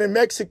Dominican in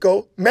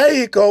Mexico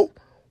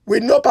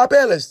with no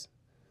papeles.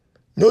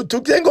 No,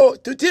 tú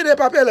tienes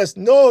papeles.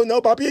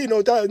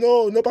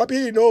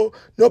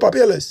 No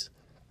papeles.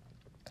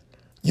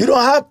 You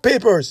don't have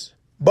papers,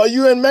 but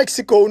you in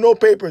Mexico, no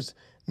papers.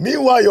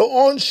 Meanwhile,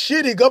 your own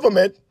shitty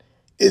government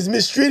is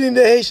mistreating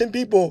the Haitian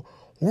people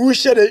who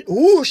share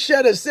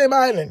the same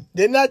island.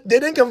 They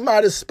didn't come from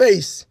outer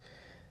space.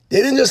 They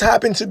didn't just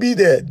happen to be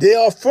there. They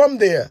are from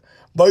there.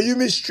 But you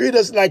mistreat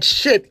us like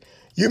shit.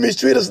 You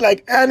mistreat us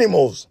like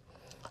animals.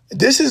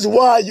 This is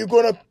why you're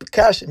going to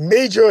catch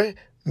major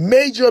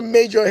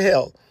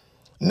hell.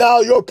 Now,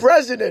 your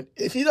president,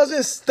 if he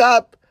doesn't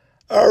stop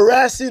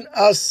harassing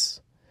us,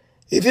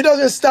 if he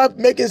doesn't stop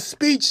making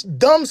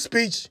dumb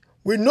speech,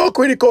 with no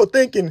critical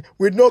thinking,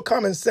 with no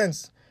common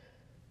sense,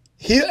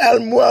 El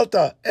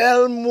Muerta,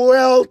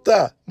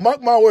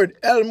 mark my word,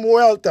 El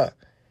Muerta,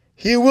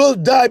 he will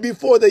die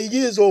before the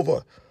year is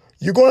over.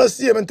 You're going to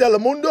see him in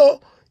Telemundo,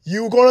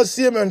 you're going to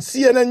see him on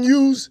CNN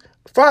News,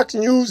 Fox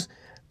News.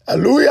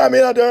 Luis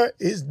Abinader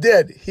is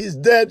dead. He's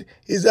dead.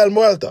 He's El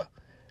Muerta.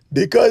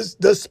 Because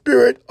the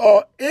spirit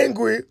are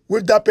angry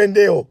with that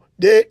pendejo.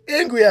 They're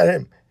angry at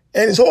him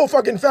and his whole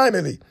fucking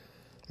family.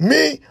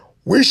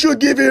 We should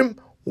give him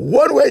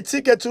one-way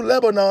ticket to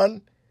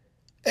Lebanon,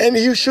 and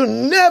he should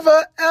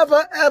never,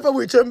 ever, ever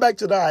return back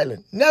to the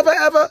island. Never,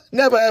 ever,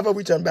 never, ever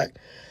return back.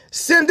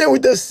 Same thing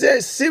with the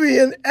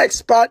Syrian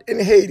expat in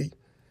Haiti.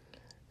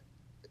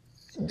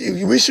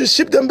 we should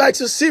ship them back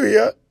to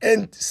Syria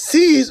and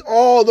seize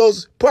all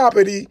those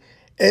property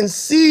and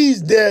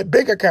seize their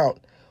bank account.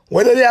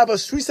 Whether they have a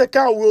Swiss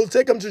account, we'll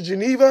take them to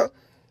Geneva.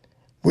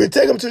 We'll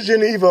take them to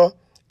Geneva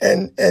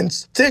and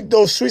take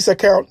those Swiss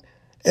account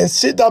and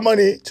ship that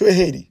money to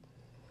Haiti.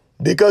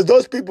 Because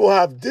those people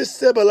have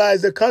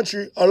destabilized the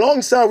country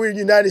alongside with the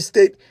United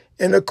States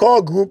and the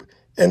core group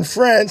and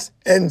France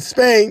and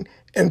Spain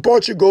and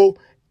Portugal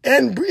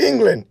and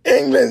England.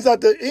 England's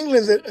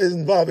is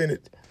involved in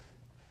it.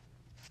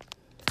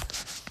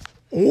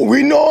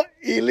 We know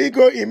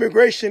illegal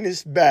immigration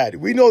is bad.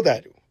 We know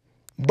that.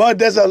 But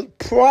there's a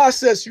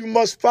process you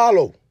must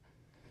follow.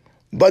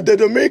 But the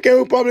Dominican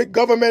Republic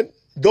government,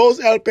 those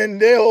El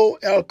Pendejo,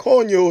 El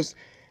Coños,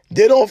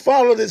 they don't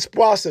follow this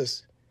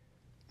process.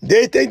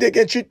 They think they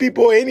can treat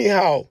people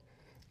anyhow.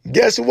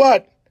 Guess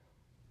what?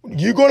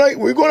 We're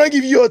gonna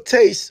give you a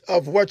taste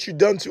of what you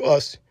done to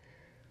us.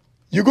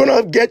 You're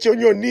gonna get on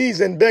your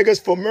knees and beg us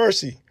for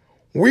mercy.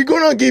 We're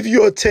gonna give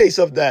you a taste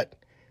of that.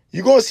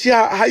 You're gonna see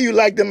how you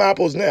like them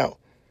apples now.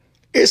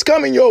 It's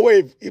coming your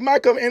way. It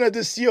might come end of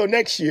this year or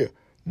next year.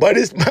 But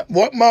it's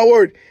my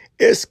word,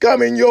 it's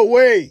coming your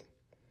way.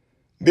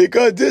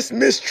 Because this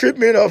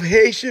mistreatment of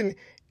Haitian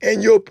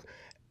and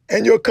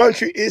your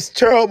country is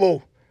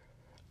terrible.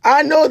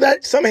 I know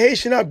that some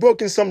Haitian have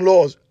broken some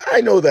laws.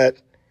 I know that.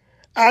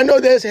 I know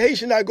there's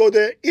Haitian that go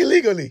there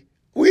illegally.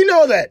 We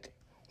know that.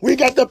 We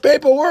got the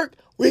paperwork.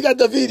 We got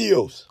the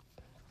videos.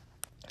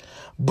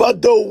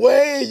 But the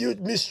way you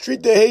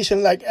mistreat the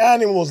Haitian like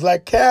animals,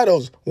 like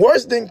cattle,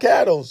 worse than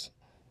cattle.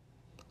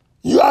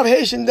 You have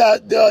Haitian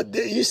that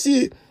you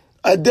see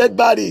a dead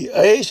body,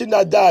 a Haitian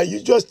that died. You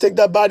just take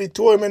that body,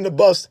 throw him in the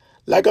bus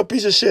like a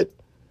piece of shit.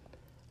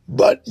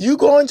 But you're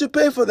going to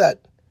pay for that.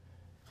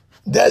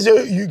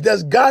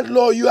 There's God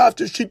law. You have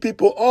to treat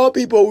all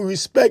people with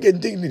respect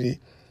and dignity,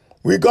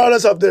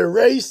 regardless of their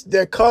race,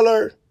 their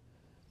color,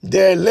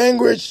 their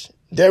language,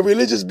 their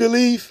religious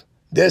belief,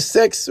 their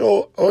sex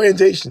or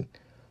orientation.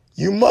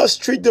 You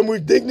must treat them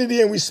with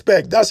dignity and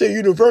respect. That's a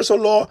universal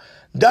law.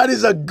 That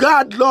is a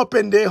God law,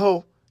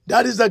 pendejo.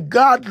 That is a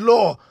God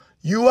law.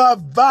 You have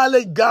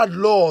violated God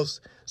laws.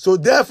 So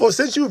therefore,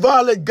 since you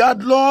violate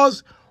God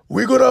laws,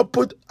 we're going to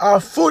put our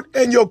foot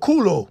in your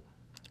culo.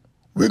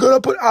 We're going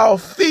to put our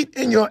feet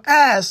in your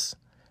ass,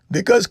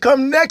 because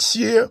come next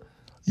year,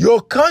 your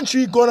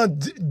country gonna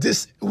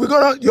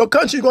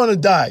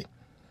die.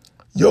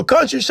 Your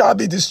country shall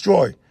be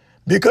destroyed.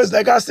 Because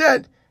like I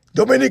said,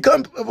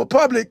 Dominican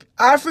Republic,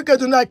 Africa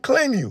do not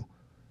claim you.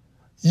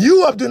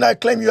 Europe do not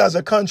claim you as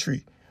a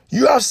country.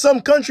 You have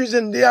some countries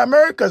in the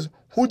Americas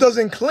who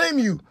doesn't claim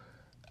you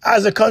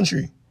as a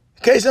country.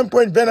 Case in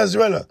point,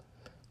 Venezuela,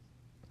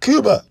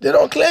 Cuba, they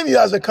don't claim you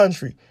as a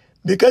country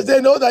because they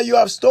know that you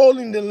have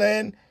stolen the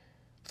land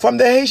from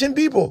the Haitian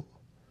people.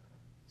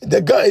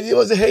 It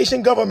was the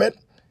Haitian government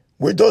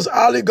with those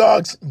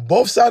oligarchs,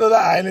 both sides of the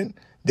island.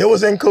 They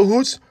was in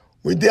cahoots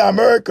with the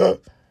America.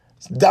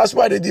 That's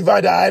why they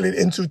divide the island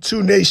into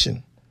two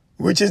nations,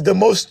 which is the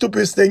most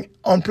stupidest thing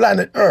on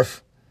planet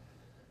Earth.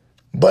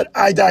 But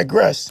I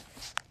digress.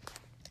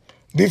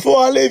 Before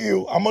I leave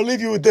you, I'm going to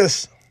leave you with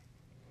this.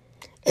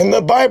 In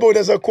the Bible,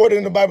 there's a quote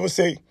in the Bible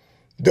say,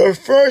 the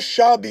first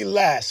shall be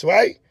last,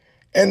 right?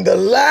 And the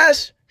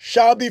last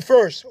shall be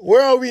first.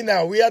 Where are we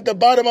now? We at the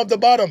bottom of the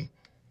bottom.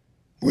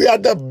 We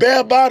at the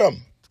bare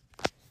bottom.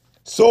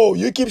 So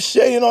you keep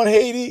shading on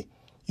Haiti.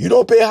 You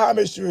don't pay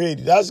homage to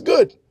Haiti. That's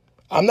good.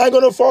 I'm not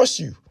going to force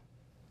you.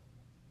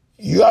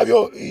 I'm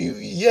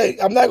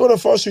not going to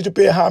force you to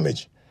pay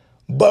homage.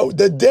 But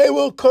the day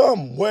will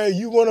come where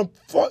you're gonna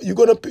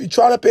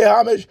try to pay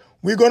homage.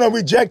 We're gonna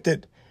reject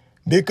it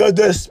because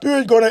the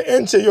spirit gonna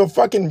enter your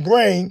fucking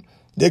brain.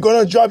 They're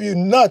gonna drive you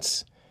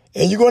nuts,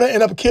 and you're gonna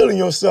end up killing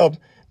yourself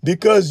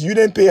because you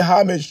didn't pay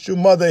homage to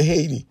Mother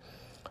Haiti.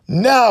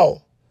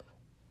 Now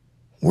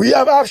we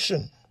have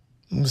option.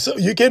 So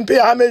you can pay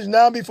homage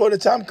now before the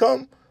time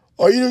comes,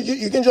 or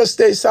you can just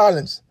stay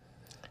silent.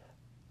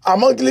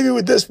 I'm going to leave you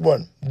with this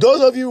one. Those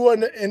of you who are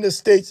in the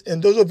States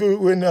and those of you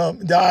who are in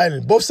the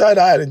island, both sides of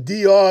the island,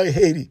 DR,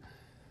 Haiti,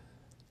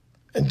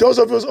 and those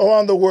of us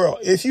around the world,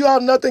 if you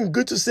have nothing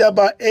good to say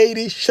about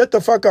Haiti, shut the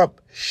fuck up.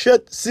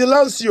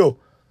 Silencio.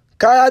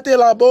 Cállate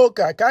la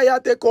boca.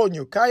 Cállate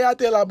coño.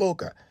 Cállate la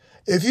boca.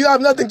 If you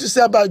have nothing to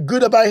say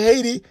good about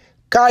Haiti,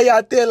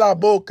 cállate la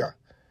boca.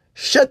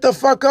 Shut the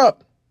fuck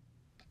up.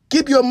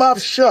 Keep your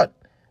mouth shut,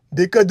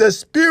 because the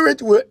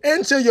spirit will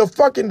enter your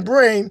fucking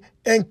brain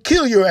and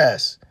kill your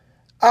ass.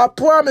 I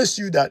promise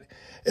you that.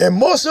 And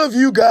most of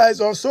you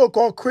guys are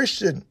so-called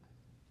Christian.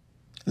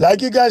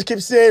 Like you guys keep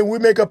saying, we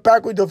make a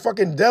pact with the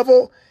fucking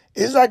devil.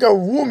 It's like a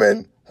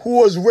woman who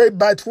was raped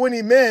by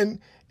 20 men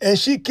and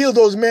she killed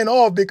those men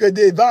off because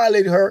they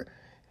violated her.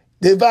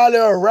 They violated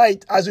her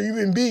right as a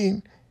human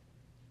being.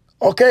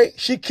 Okay?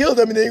 She killed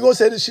them and then you're going to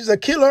say that she's a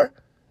killer?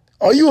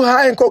 Are you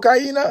high on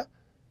cocaine?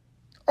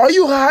 Are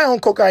you high on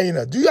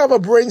cocaine? Do you have a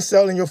brain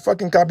cell in your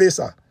fucking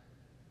cabeza?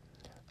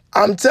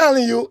 I'm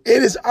telling you,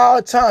 it is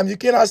our time. You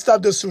cannot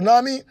stop the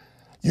tsunami.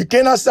 You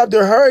cannot stop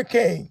the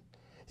hurricane.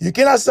 You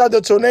cannot stop the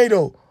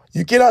tornado.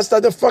 You cannot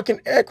start the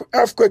fucking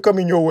earthquake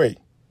coming your way.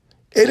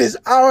 It is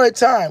our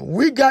time.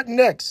 We got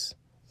next.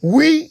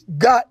 We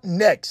got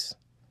next.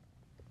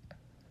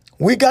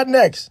 We got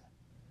next.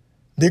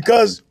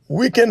 Because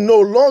we can no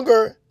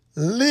longer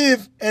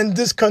live in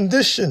this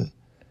condition.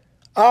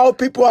 Our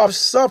people have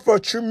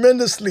suffered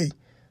tremendously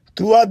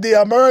throughout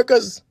the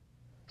Americas,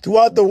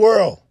 throughout the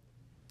world,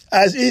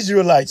 as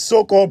Israelites,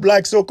 so-called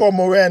black, so-called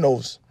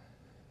Moranos.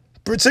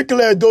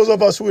 Particularly those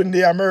of us who are in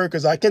the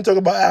Americas. I can't talk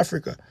about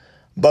Africa.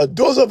 But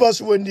those of us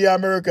who are in the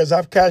Americas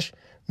have catch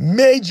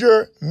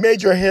major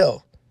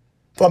hell.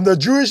 From the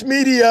Jewish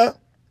media,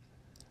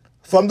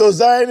 from the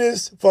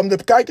Zionists, from the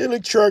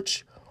Catholic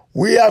Church,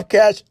 we have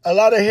catch a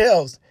lot of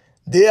hells.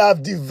 They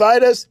have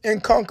divided us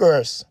and conquered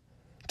us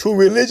to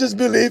religious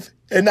belief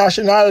and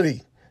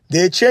nationality.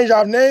 They changed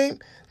our name,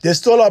 they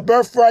stole our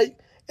birthright,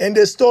 and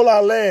they stole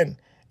our land.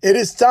 It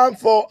is time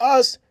for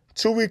us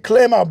to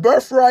reclaim our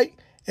birthright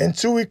and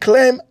to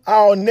reclaim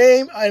our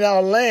name and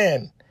our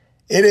land.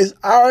 It is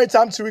our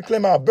time to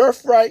reclaim our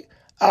birthright,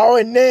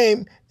 our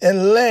name,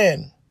 and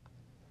land.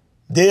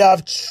 They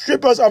have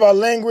stripped us of our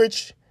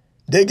language.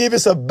 They give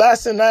us a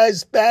bastardized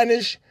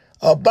Spanish,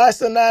 a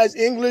bastardized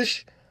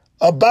English,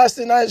 a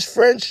bastardized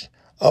French,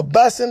 a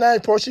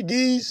bastardized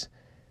Portuguese.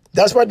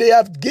 That's what they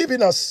have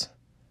given us.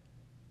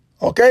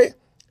 Okay?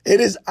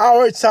 It is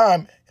our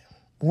time.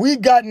 We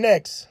got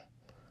next.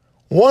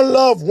 One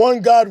love,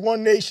 one God,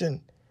 one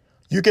nation.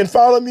 You can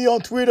follow me on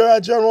Twitter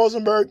at John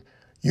Rosenberg.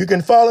 You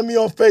can follow me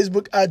on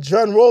Facebook at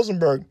John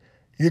Rosenberg.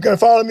 You can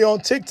follow me on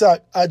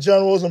TikTok at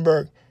John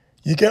Rosenberg.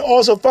 You can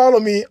also follow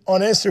me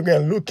on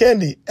Instagram,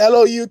 Lukendi,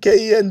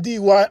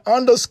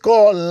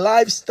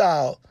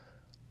 LOUKENDY_lifestyle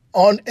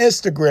on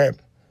Instagram.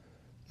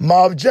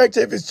 My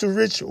objective is to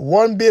reach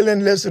 1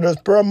 billion listeners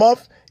per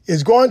month.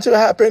 It's going to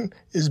happen.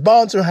 It's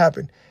bound to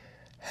happen.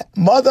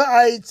 Mother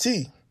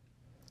IT,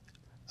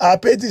 I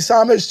pay this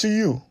homage to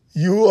you.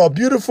 You are a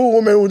beautiful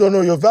woman who don't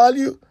know your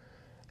value.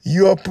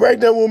 You are a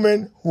pregnant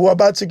woman who are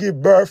about to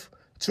give birth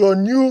to a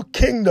new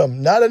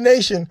kingdom, not a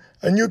nation,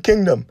 a new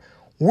kingdom.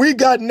 We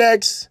got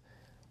next.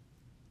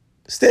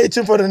 Stay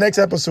tuned for the next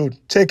episode.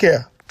 Take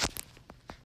care.